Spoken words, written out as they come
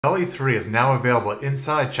DALL-E 3 is now available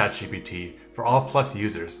inside ChatGPT for all Plus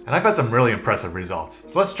users, and I've had some really impressive results.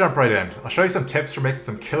 So let's jump right in. I'll show you some tips for making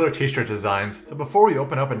some killer t-shirt designs. So before we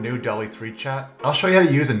open up a new DALL-E 3 chat, I'll show you how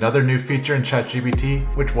to use another new feature in ChatGPT,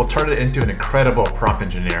 which will turn it into an incredible prompt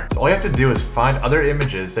engineer. So all you have to do is find other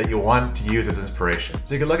images that you want to use as inspiration.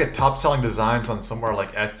 So you can look at top selling designs on somewhere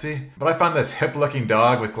like Etsy, but I found this hip looking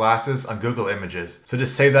dog with glasses on Google Images. So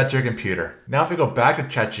just save that to your computer. Now if we go back to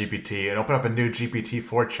ChatGPT and open up a new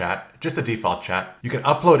GPT-4 chat, just a default chat, you can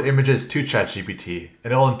upload images to ChatGPT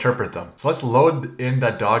and it'll interpret them. So let's load in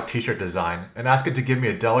that dog t-shirt design and ask it to give me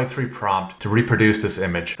a DALL-E 3 prompt to reproduce this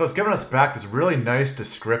image. So it's given us back this really nice,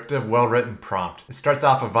 descriptive, well-written prompt. It starts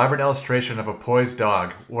off a vibrant illustration of a poised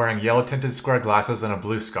dog wearing yellow tinted square glasses and a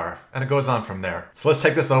blue scarf, and it goes on from there. So let's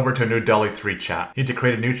take this over to a new DALL-E 3 chat. You need to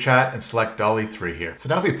create a new chat and select DALL-E 3 here. So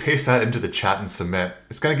now if we paste that into the chat and submit,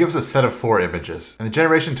 it's going to give us a set of 4 images. And the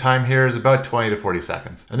generation time here is about 20 to 40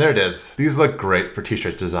 seconds. And there it is. These look great for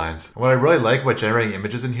t-shirt designs. And what I really like about generating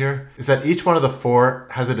images in here is that each one of the 4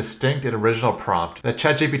 has a distinct and original prompt that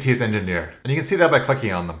ChatGPT has engineered. And you can see that by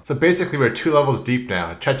clicking on them. So basically we're 2 levels deep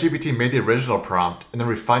now. ChatGPT made the original prompt and then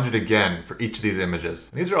refined it again for each of these images.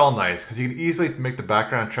 And these are all nice because you can easily make the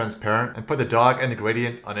background transparent and put the dog and the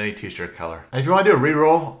gradient on any t-shirt color. And if you want to do a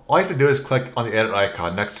reroll, all you have to do is click on the edit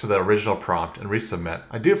icon next to the original prompt and resubmit.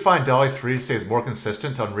 I do find DALL-E 3 stays more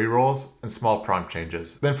consistent on rerolls and small prompt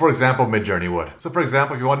changes than, for example, MidJourney would. So for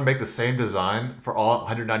example, if you want to make the same design for all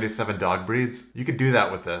 197 dog breeds, you could do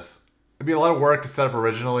that with this. It'd be a lot of work to set up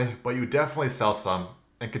originally, but you would definitely sell some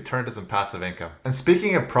and could turn to some passive income. And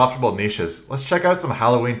speaking of profitable niches, let's check out some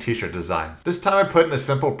Halloween t-shirt designs. This time I put in a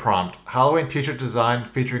simple prompt, Halloween t-shirt design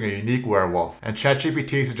featuring a unique werewolf, and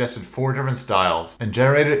ChatGPT suggested 4 different styles and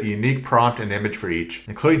generated a unique prompt and image for each,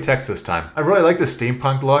 including text this time. I really like the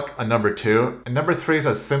steampunk look on number 2, and number 3 is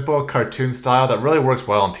a simple cartoon style that really works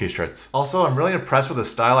well on t-shirts. Also, I'm really impressed with the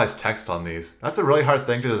stylized text on these. That's a really hard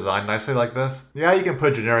thing to design nicely like this. Yeah, you can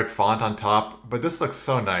put generic font on top, but this looks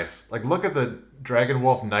so nice. Like, look at the Dragon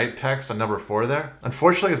Wolf Knight text on number 4 there.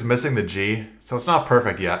 Unfortunately, it's missing the G, so it's not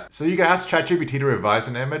perfect yet. So you can ask ChatGPT to revise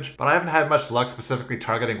an image, but I haven't had much luck specifically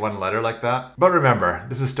targeting one letter like that. But remember,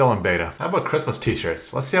 this is still in beta. How about Christmas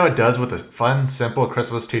t-shirts? Let's see how it does with this fun, simple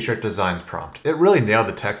Christmas t-shirt designs prompt. It really nailed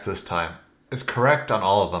the text this time. It's correct on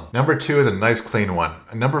all of them. Number 2 is a nice clean one.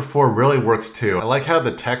 And number 4 really works too. I like how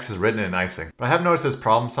the text is written in icing. But I have noticed this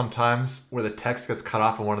problem sometimes where the text gets cut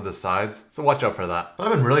off on one of the sides. So watch out for that. So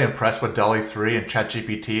I've been really impressed with DALL-E 3 and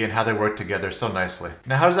ChatGPT and how they work together so nicely.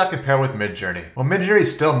 Now how does that compare with MidJourney? Well, MidJourney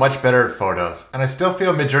is still much better at photos. And I still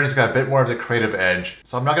feel MidJourney's got a bit more of the creative edge.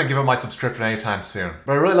 So I'm not going to give up my subscription anytime soon.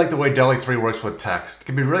 But I really like the way DALL-E 3 works with text. It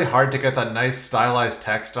can be really hard to get that nice stylized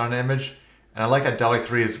text on an image. And I like that DALL-E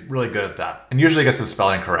 3 is really good at that, and usually gets the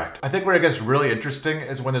spelling correct. I think where it gets really interesting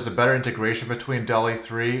is when there's a better integration between DALL-E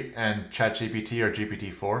 3 and ChatGPT or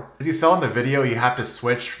GPT-4. As you saw in the video, you have to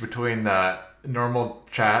switch between the normal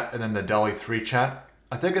chat and then the DALL-E 3 chat.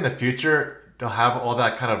 I think in the future, they'll have all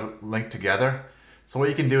that kind of linked together. So what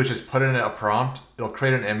you can do is just put in a prompt, it'll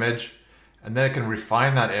create an image, and then it can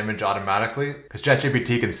refine that image automatically because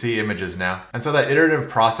ChatGPT can see images now. And so that iterative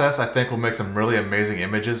process, I think, will make some really amazing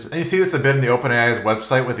images. And you see this a bit in the OpenAI's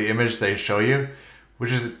website with the image they show you,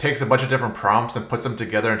 which is it takes a bunch of different prompts and puts them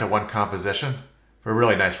together into one composition for a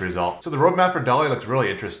really nice result. So the roadmap for DALL-E looks really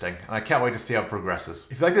interesting, and I can't wait to see how it progresses.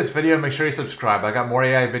 If you like this video, make sure you subscribe. I got more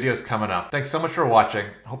AI videos coming up. Thanks so much for watching.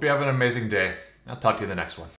 Hope you have an amazing day. I'll talk to you in the next one.